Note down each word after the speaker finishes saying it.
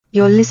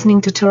You're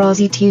listening to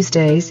Tarazi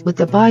Tuesdays with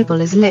the Bible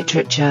as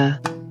Literature.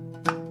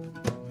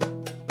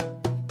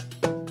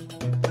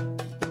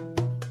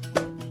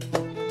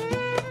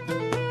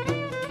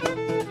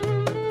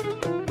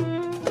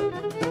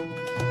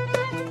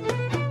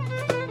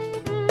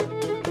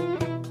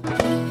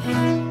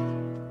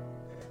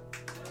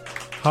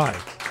 Hi,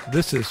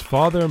 this is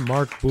Father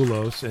Mark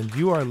Boulos, and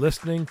you are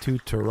listening to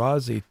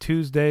Tarazi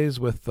Tuesdays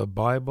with the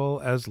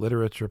Bible as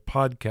Literature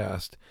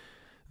podcast.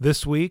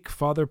 This week,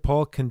 Father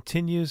Paul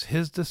continues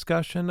his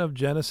discussion of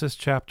Genesis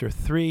chapter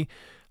 3,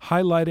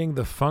 highlighting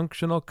the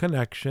functional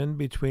connection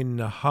between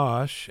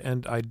Nahash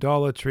and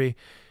idolatry,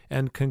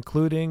 and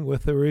concluding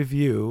with a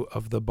review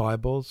of the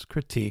Bible's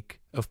critique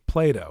of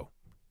Plato.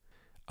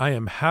 I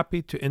am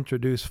happy to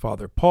introduce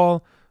Father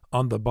Paul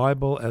on the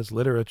Bible as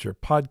Literature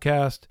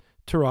podcast,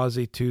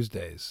 Tarazi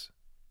Tuesdays.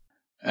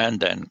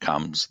 And then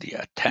comes the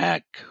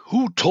attack.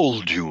 Who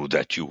told you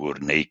that you were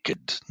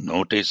naked?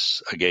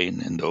 Notice again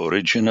in the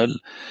original,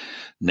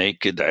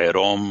 naked,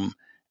 arom,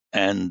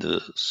 and the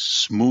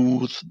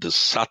smooth, the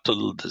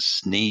subtle, the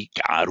sneak,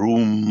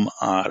 arum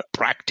are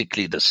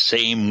practically the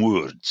same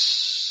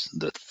words,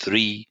 the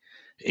three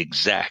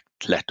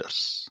exact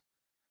letters.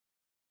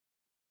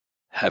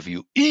 Have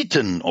you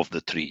eaten of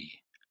the tree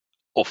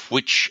of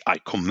which I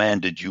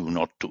commanded you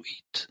not to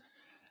eat?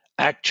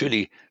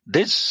 Actually,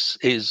 this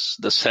is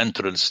the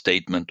central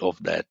statement of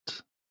that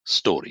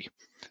story.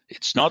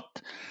 It's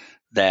not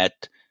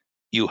that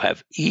you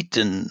have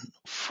eaten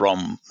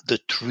from the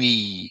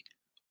tree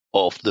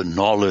of the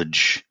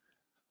knowledge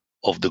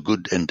of the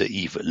good and the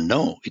evil.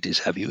 No, it is,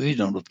 have you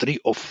eaten of the tree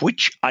of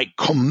which I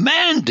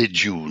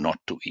commanded you not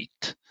to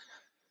eat?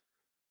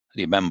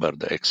 Remember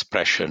the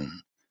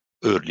expression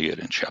earlier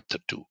in chapter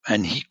 2.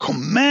 And he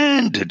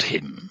commanded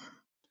him.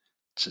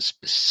 It's a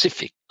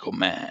specific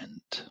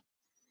command.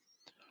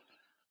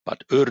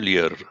 But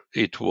earlier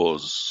it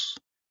was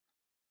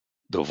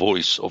the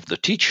voice of the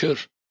teacher.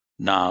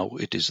 Now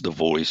it is the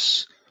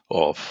voice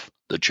of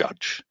the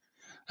judge.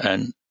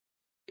 And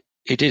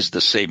it is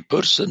the same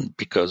person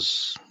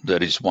because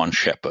there is one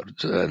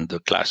shepherd. And the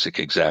classic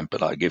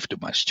example I give to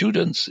my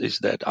students is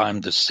that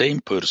I'm the same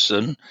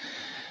person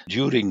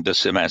during the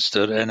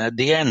semester, and at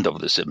the end of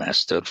the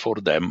semester, for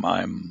them,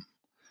 I'm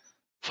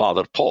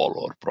Father Paul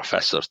or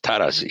Professor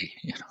Tarazi.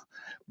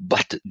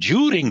 But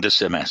during the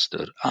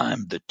semester,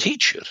 I'm the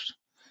teacher.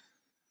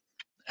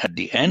 At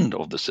the end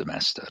of the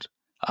semester,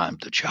 I'm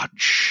the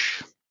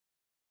judge.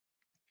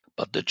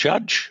 But the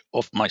judge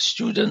of my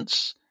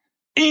students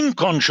in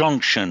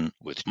conjunction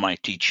with my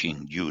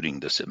teaching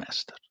during the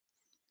semester.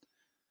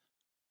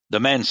 The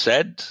man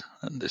said,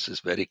 and this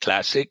is very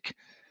classic,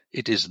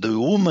 it is the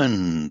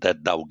woman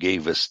that thou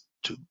gavest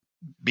to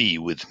be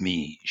with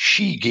me.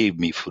 She gave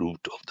me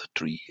fruit of the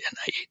tree and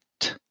I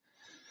ate.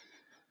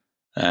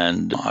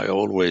 And I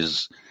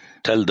always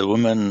tell the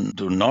women,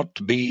 do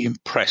not be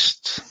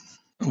impressed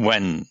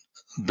when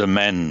the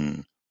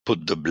men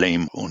put the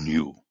blame on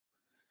you.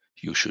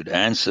 You should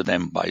answer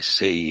them by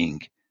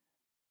saying,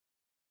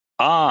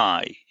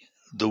 I,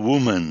 the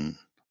woman,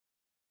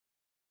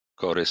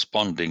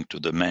 corresponding to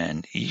the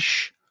man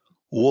Ish,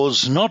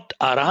 was not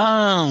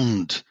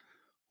around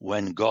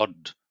when God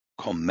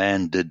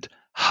commanded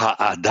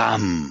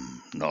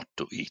Ha-Adam not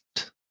to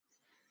eat.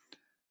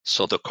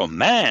 So the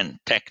command,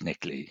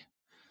 technically,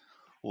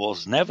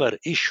 was never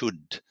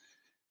issued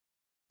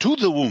to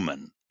the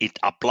woman. It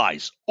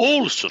applies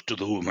also to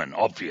the woman,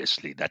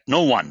 obviously, that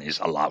no one is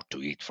allowed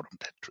to eat from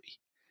that tree.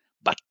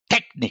 But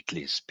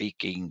technically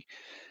speaking,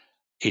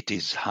 it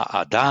is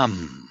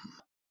Ha-Adam.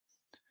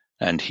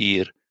 And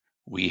here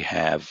we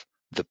have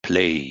the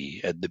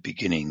play at the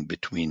beginning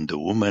between the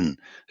woman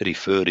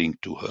referring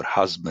to her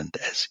husband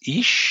as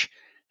Ish,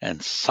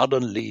 and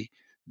suddenly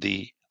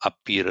the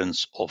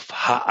appearance of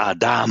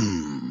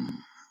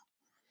Ha-Adam.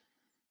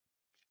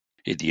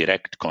 A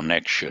direct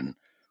connection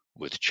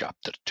with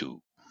chapter 2.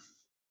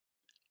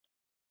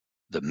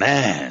 The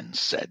man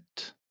said,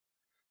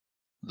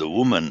 the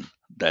woman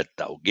that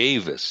thou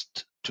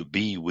gavest to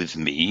be with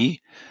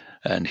me,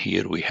 and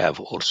here we have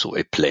also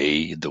a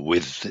play, the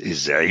with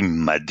is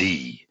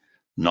immadi,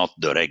 not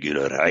the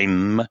regular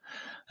im,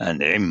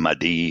 and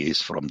immadi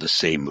is from the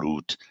same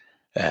root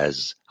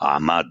as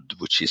amad,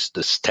 which is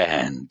the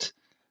stand.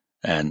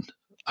 And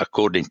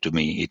according to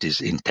me, it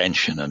is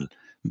intentional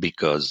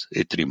because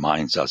it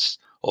reminds us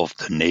of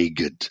the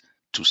naked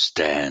to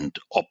stand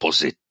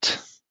opposite.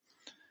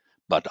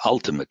 But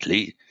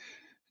ultimately,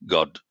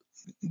 God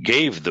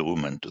gave the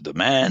woman to the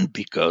man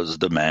because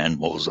the man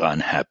was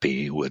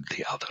unhappy with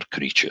the other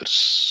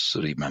creatures.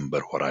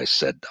 Remember what I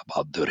said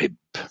about the rib.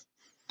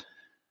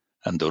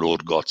 And the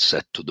Lord God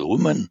said to the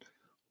woman,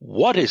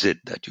 what is it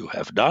that you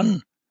have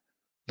done?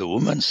 The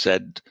woman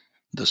said,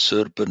 the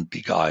serpent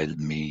beguiled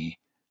me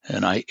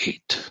and I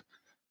ate.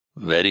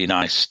 Very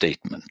nice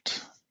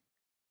statement.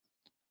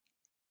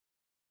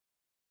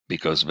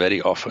 Because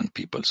very often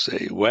people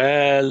say,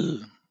 well,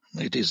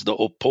 it is the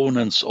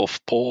opponents of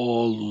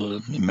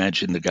Paul.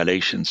 Imagine the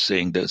Galatians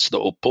saying that's the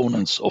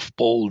opponents of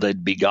Paul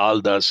that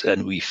beguiled us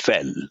and we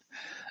fell.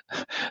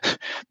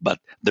 But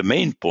the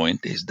main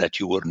point is that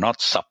you were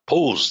not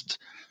supposed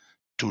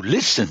to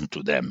listen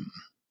to them,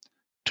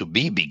 to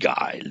be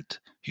beguiled.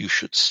 You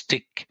should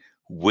stick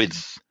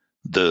with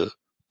the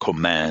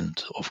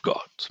command of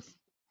God.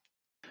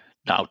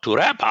 Now, to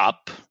wrap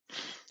up,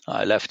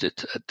 I left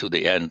it to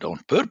the end on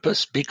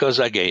purpose because,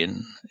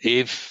 again,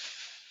 if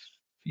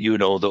you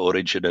know the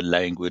original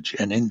language,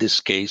 and in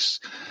this case,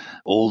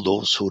 all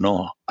those who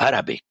know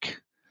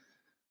Arabic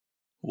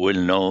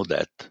will know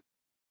that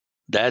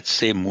that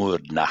same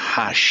word,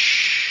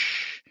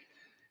 Nahash,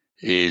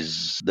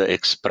 is the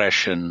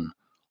expression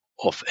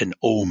of an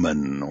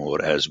omen,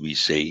 or as we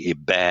say, a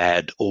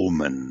bad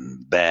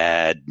omen,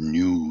 bad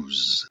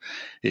news.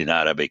 In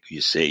Arabic,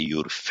 you say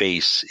your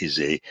face is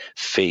a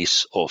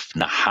face of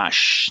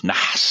Nahash,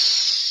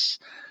 Nahas,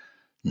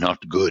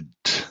 not good.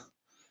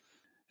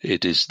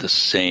 It is the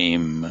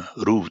same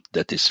root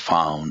that is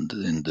found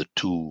in the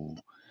two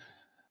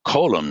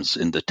columns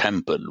in the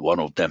temple.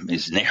 One of them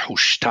is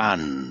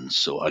Nehushtan.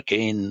 So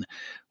again,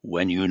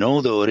 when you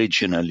know the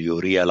original, you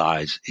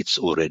realize it's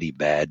already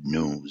bad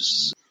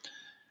news.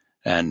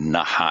 And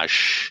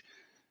Nahash,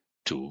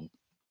 to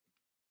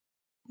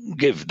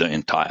give the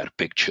entire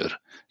picture,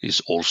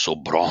 is also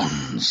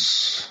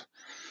bronze,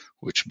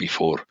 which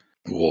before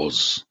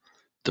was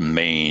the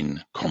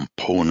main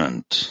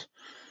component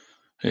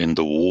in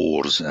the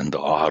wars and the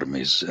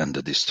armies and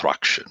the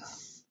destruction.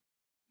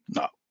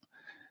 Now,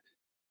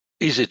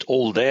 is it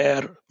all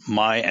there?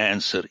 My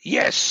answer,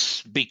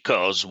 yes,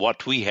 because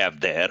what we have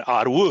there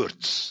are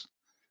words.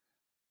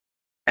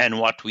 And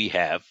what we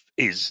have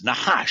is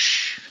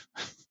Nahash.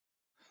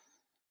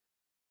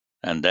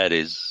 And that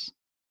is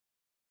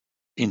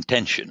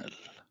intentional.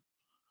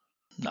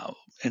 Now,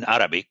 in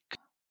Arabic,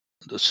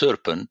 the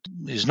serpent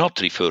is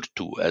not referred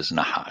to as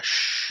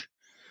Nahash.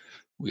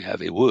 We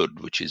have a word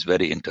which is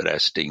very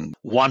interesting.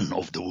 One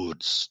of the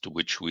words to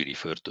which we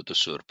refer to the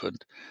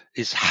serpent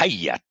is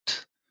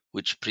Hayat,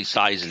 which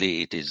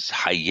precisely it is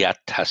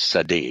Hayat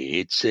Hasadeh.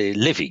 It's a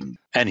living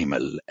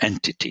animal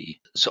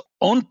entity. So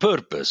on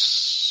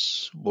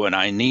purpose, when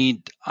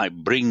I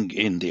bring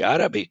in the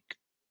Arabic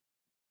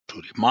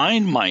to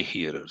remind my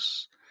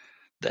hearers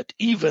that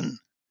even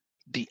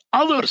the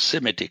other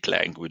Semitic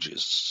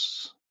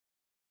languages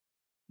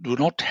do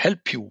not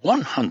help you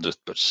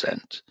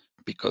 100%,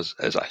 because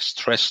as I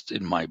stressed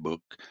in my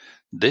book,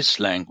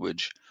 this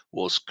language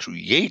was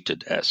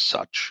created as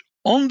such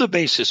on the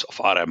basis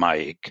of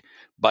Aramaic,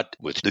 but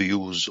with the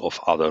use of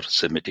other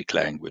Semitic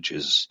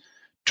languages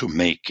to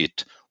make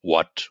it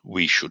what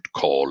we should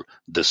call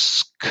the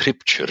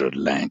scriptural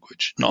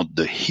language, not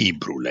the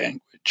Hebrew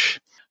language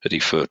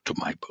referred to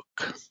my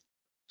book.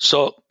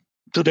 So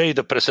today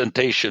the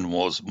presentation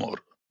was more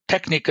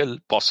technical,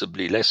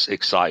 possibly less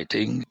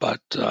exciting, but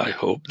I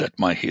hope that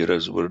my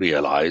hearers will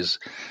realize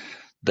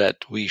that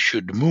we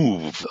should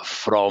move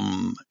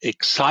from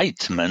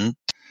excitement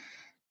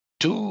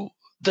to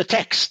the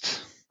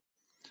text.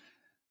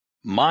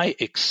 My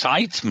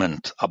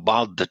excitement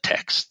about the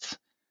text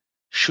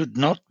should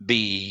not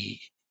be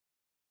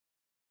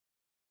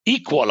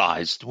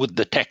equalized with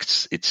the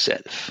text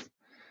itself.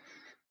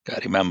 I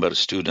remember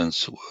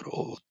students who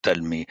would tell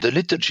me, the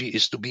liturgy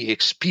is to be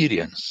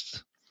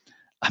experienced.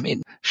 I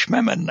mean,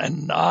 Schmemann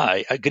and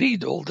I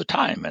agreed all the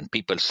time, and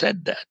people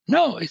said that.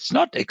 No, it's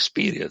not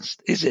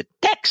experienced. It's a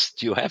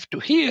text you have to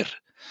hear.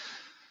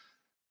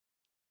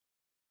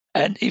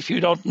 And if you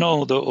don't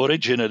know the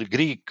original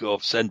Greek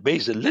of St.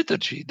 Basil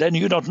liturgy, then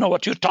you don't know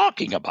what you're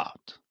talking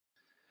about.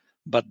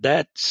 But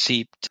that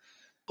seeped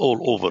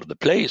all over the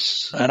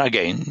place. And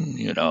again,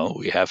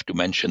 we have to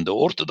mention the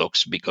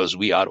Orthodox because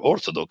we are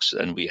Orthodox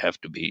and we have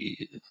to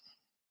be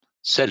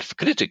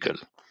self-critical.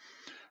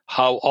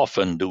 How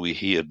often do we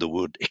hear the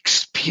word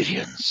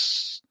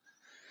experience?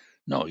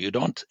 No, you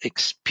don't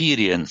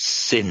experience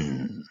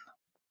sin.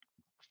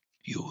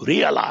 You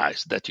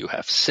realize that you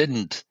have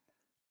sinned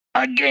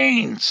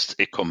against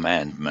a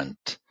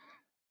commandment,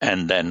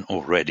 and then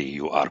already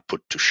you are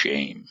put to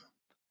shame.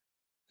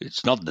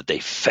 It's not that they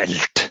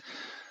felt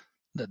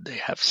that they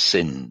have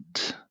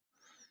sinned.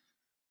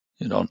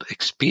 You don't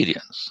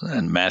experience.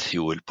 And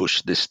Matthew will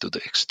push this to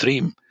the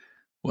extreme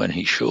when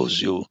he shows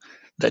you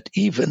that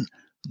even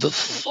the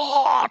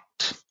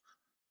thought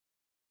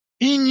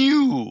in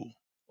you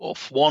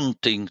of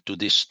wanting to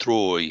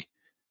destroy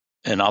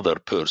another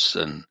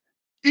person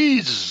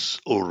is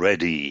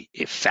already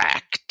a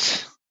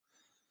fact,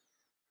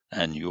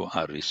 and you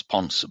are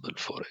responsible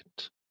for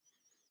it.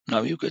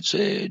 Now you could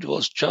say it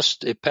was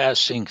just a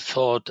passing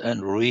thought,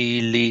 and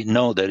really,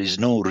 no, there is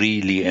no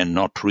really and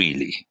not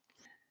really.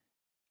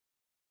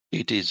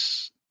 It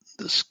is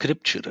the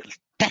scriptural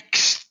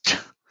text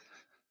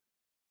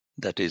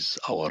that is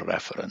our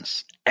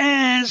reference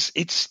as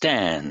it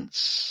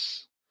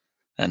stands,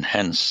 and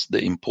hence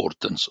the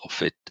importance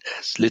of it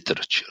as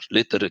literature.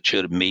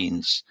 Literature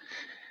means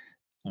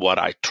what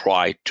I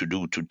tried to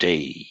do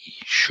today,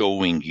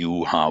 showing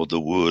you how the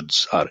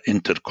words are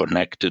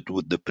interconnected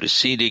with the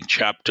preceding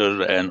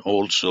chapter and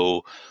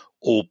also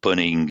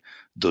opening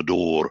the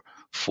door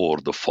for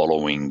the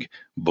following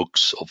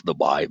books of the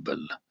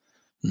Bible.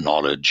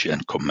 knowledge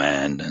and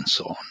command and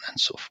so on and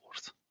so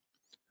forth.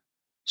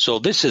 So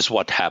this is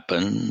what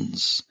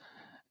happens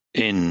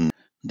in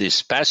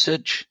this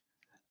passage,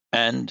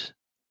 and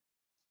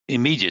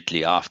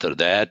immediately after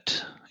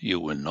that, you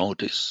will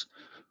notice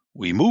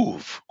we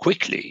move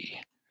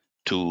quickly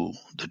to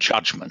the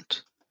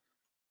judgment.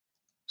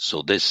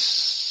 So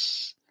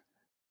this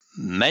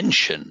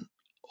mention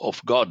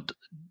of God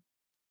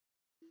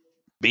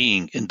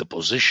being in the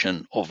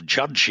position of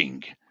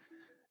judging,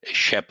 a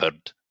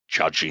shepherd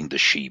judging the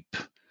sheep,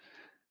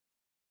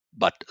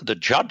 but the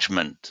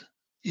judgment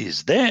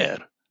is there.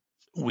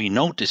 We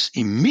notice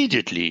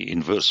immediately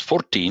in verse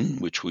 14,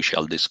 which we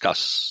shall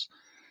discuss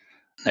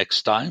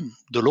next time,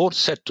 the Lord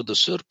said to the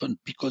serpent,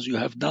 because you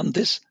have done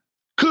this,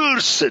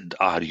 cursed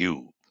are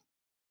you.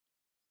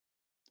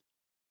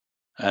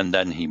 And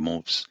then he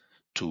moves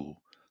to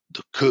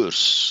the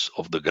curse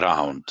of the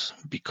ground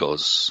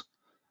because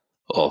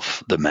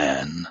of the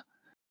man.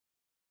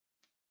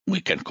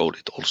 We can call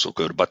it also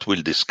curse, but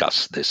we'll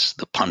discuss this,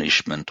 the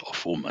punishment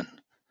of woman.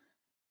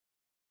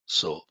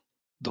 So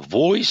the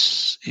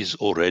voice is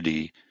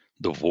already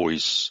the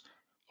voice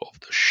of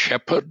the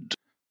shepherd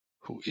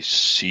who is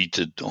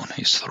seated on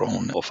his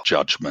throne of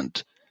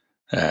judgment,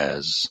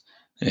 as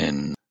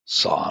in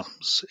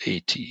Psalms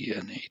 80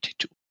 and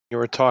 82. You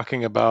were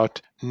talking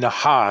about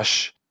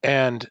Nahash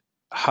and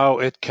how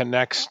it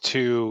connects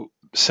to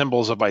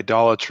symbols of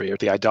idolatry, or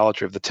the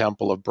idolatry of the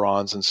temple of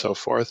bronze and so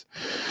forth.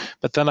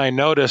 But then I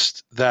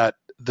noticed that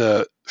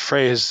the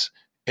phrase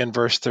in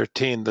verse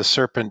 13, the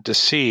serpent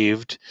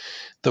deceived,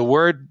 the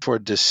word for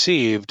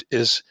deceived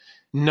is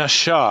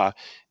nasha.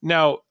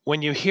 Now,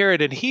 when you hear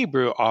it in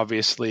Hebrew,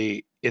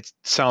 obviously, it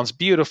sounds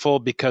beautiful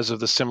because of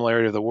the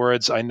similarity of the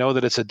words. I know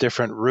that it's a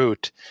different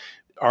root.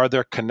 Are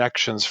there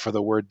connections for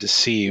the word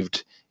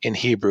deceived in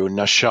Hebrew,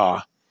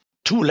 nasha?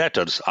 Two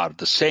letters are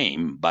the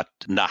same, but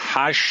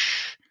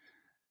Nahash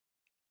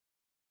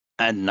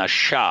and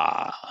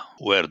Nasha,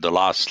 where the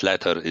last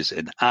letter is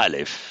in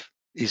Aleph,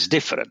 is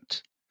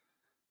different.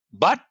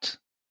 But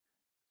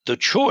the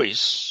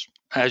choice,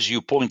 as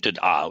you pointed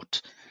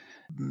out,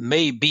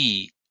 may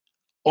be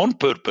on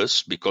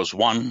purpose, because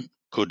one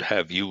could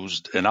have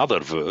used another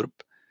verb,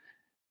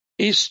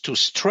 is to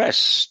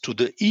stress to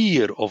the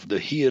ear of the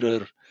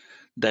hearer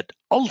that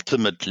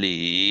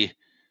ultimately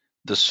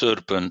the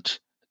serpent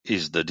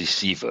is the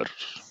deceiver.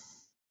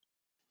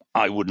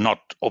 I would not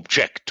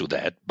object to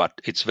that,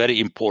 but it's very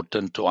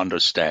important to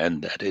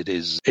understand that it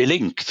is a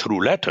link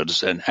through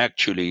letters, and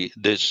actually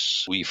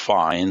this we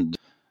find,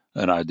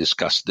 and I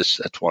discussed this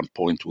at one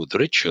point with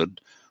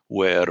Richard,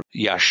 where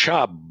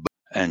yashab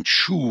and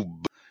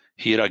shub,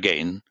 here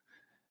again,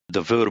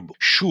 the verb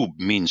shub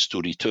means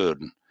to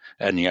return,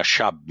 and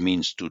yashab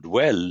means to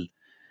dwell.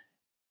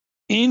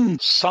 In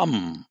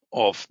some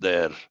of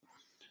their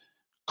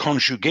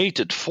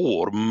conjugated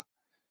form,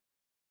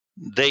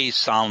 they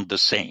sound the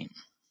same,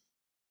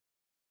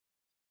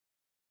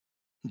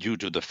 due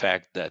to the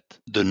fact that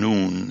the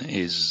noon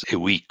is a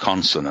weak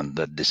consonant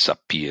that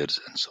disappears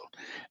and so on.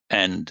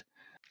 And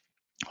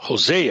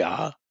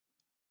Hosea,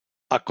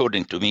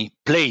 according to me,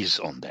 plays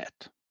on that.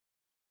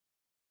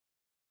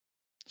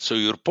 So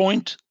your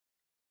point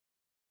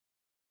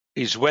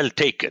is well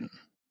taken,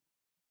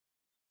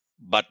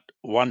 but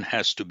one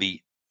has to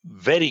be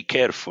very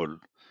careful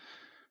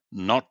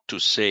not to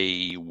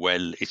say,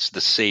 well, it's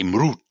the same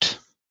root.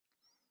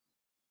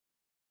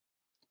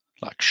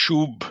 Like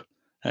shub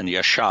and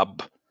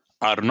yashab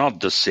are not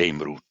the same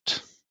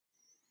root,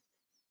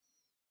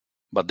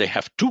 but they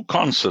have two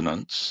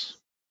consonants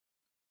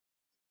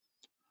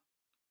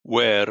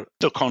where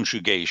the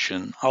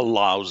conjugation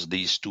allows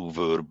these two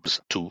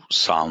verbs to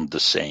sound the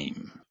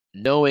same.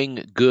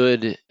 Knowing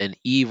good and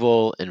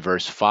evil in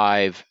verse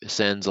 5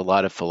 sends a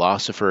lot of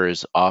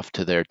philosophers off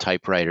to their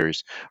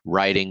typewriters,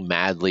 writing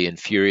madly and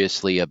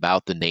furiously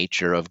about the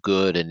nature of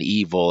good and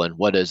evil and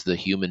what does the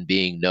human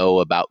being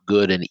know about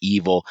good and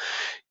evil.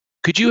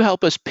 Could you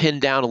help us pin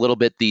down a little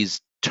bit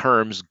these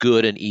terms,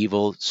 good and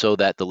evil, so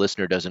that the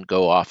listener doesn't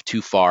go off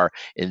too far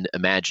in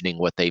imagining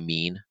what they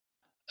mean?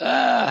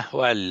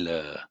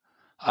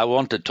 I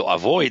wanted to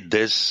avoid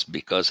this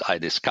because I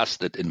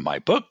discussed it in my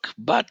book,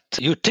 but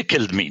you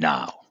tickled me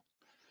now.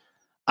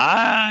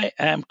 I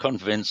am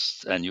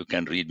convinced, and you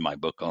can read my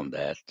book on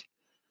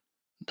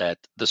that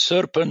the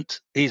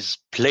serpent is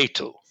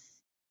Plato.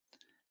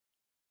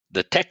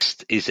 The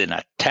text is an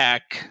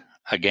attack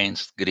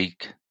against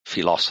Greek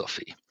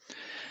philosophy.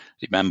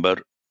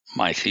 Remember,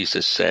 my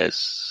thesis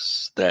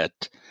says that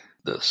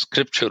the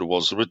scripture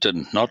was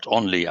written not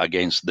only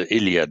against the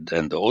Iliad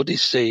and the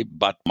Odyssey,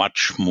 but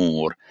much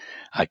more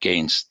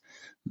against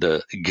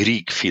the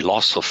Greek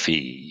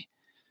philosophy.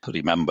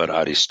 Remember,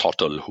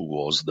 Aristotle, who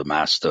was the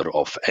master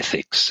of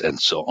ethics and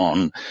so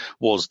on,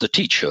 was the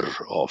teacher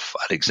of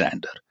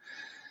Alexander.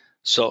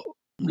 So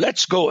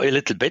let's go a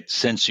little bit,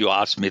 since you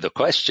asked me the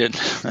question,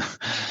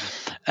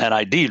 and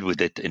I deal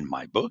with it in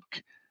my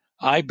book.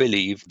 I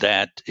believe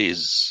that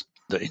is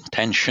the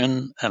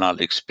intention, and I'll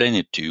explain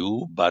it to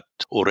you, but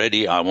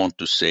already I want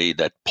to say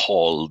that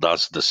Paul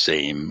does the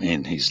same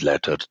in his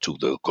letter to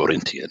the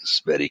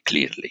Corinthians very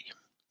clearly.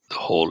 The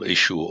whole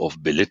issue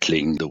of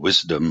belittling the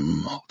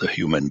wisdom of the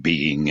human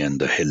being and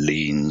the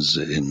Hellenes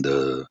in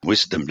the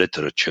wisdom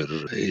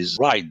literature is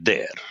right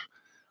there.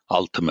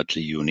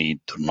 Ultimately, you need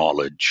the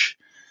knowledge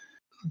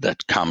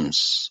that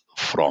comes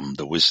from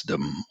the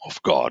wisdom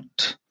of God.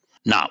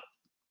 Now,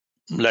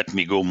 let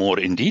me go more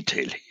in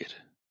detail here.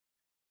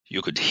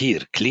 You could hear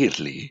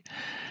clearly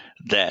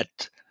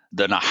that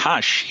the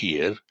Nahash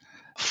here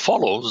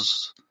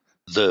follows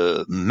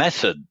the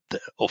method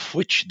of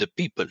which the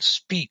people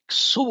speak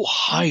so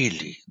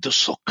highly, the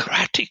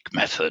Socratic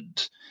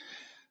method.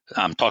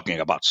 I'm talking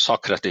about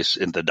Socrates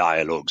in the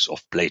dialogues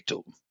of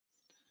Plato.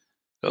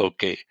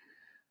 Okay,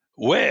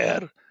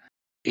 where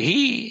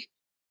he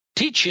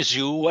teaches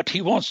you what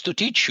he wants to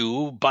teach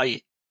you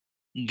by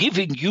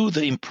giving you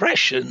the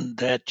impression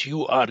that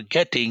you are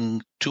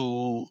getting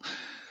to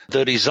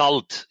the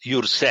result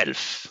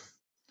yourself.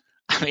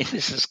 I mean,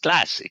 this is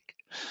classic.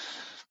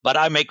 But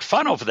I make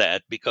fun of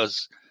that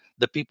because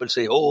the people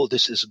say, oh,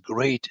 this is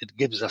great. It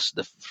gives us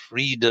the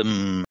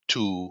freedom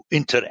to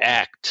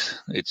interact.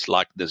 It's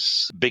like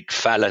this big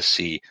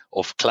fallacy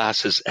of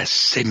classes as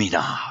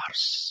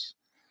seminars.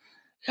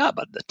 Yeah,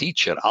 but the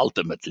teacher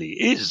ultimately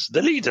is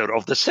the leader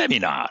of the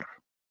seminar.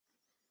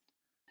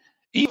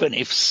 Even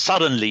if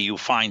suddenly you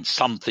find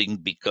something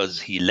because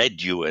he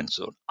led you and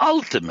so on,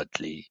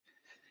 ultimately,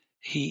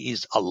 he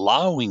is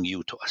allowing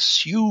you to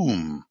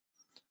assume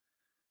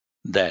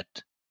that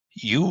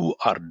you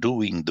are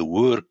doing the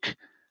work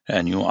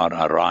and you are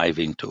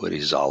arriving to a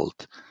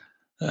result.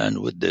 And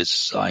with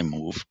this, I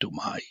move to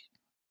my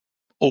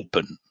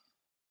open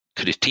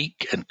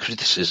critique and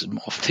criticism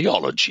of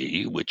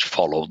theology, which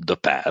followed the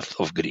path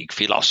of Greek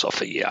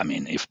philosophy. I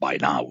mean, if by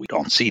now we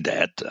don't see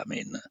that, I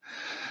mean,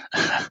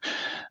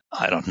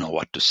 I don't know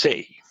what to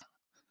say.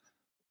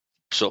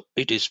 So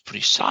it is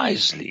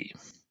precisely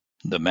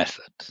the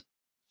method.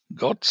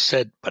 God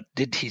said, but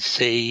did he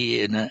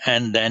say,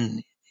 and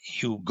then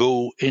you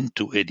go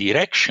into a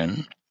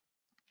direction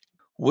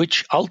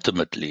which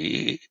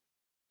ultimately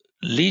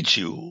leads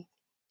you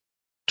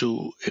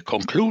to a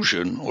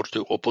conclusion or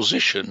to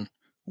opposition,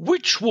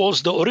 which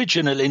was the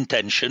original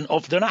intention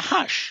of the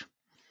Nahash.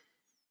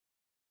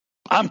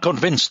 I'm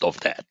convinced of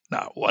that.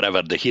 Now,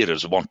 whatever the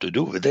hearers want to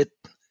do with it,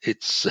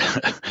 it's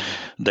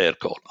their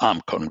call.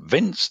 I'm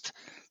convinced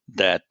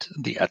that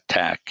the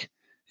attack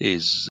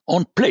is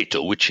on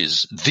Plato, which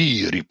is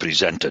the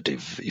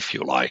representative, if you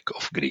like,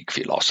 of Greek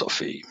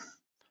philosophy.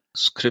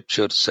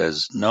 Scripture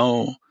says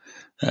no,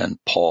 and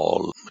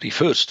Paul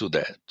refers to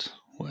that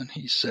when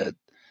he said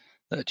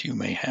that you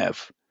may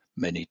have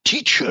many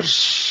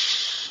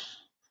teachers,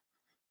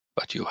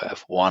 but you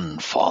have one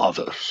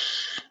Father.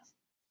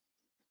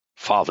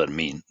 Father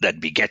means that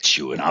begets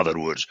you. In other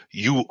words,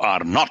 you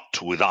are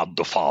not without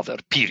the Father,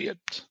 period.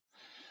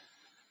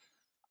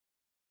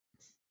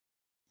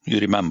 You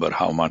remember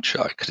how much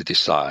I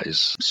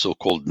criticize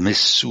so-called Miss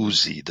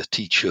Susie, the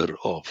teacher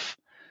of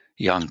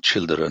young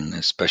children,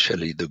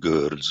 especially the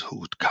girls who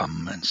would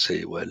come and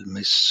say, well,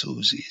 Miss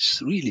Susie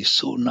is really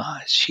so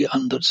nice. She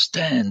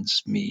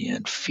understands me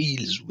and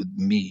feels with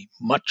me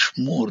much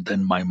more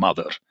than my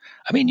mother.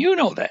 I mean, you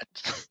know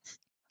that.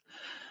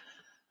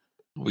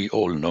 We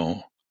all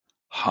know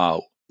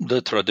how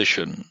the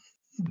tradition,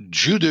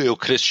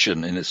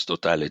 Judeo-Christian in its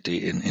totality,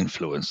 is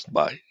influenced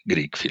by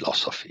Greek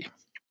philosophy.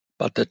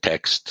 But the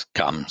text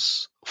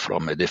comes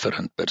from a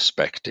different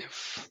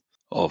perspective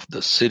of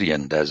the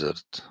Syrian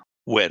desert,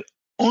 where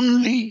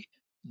only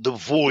the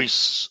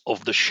voice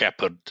of the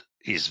shepherd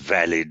is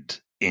valid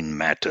in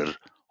matter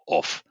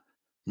of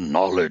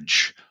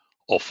knowledge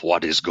of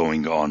what is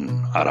going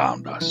on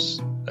around us.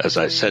 As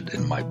I said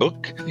in my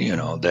book,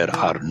 there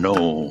are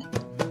no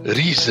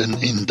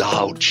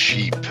reason-endowed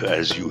sheep,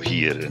 as you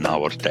hear in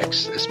our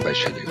text,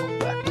 especially of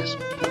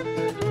baptism.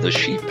 The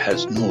sheep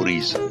has no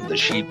reason. The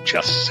sheep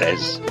just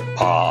says,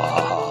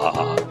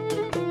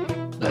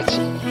 that's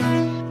it.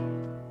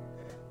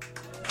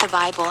 The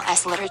Bible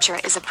as Literature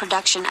is a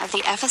production of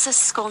the Ephesus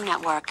School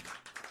Network.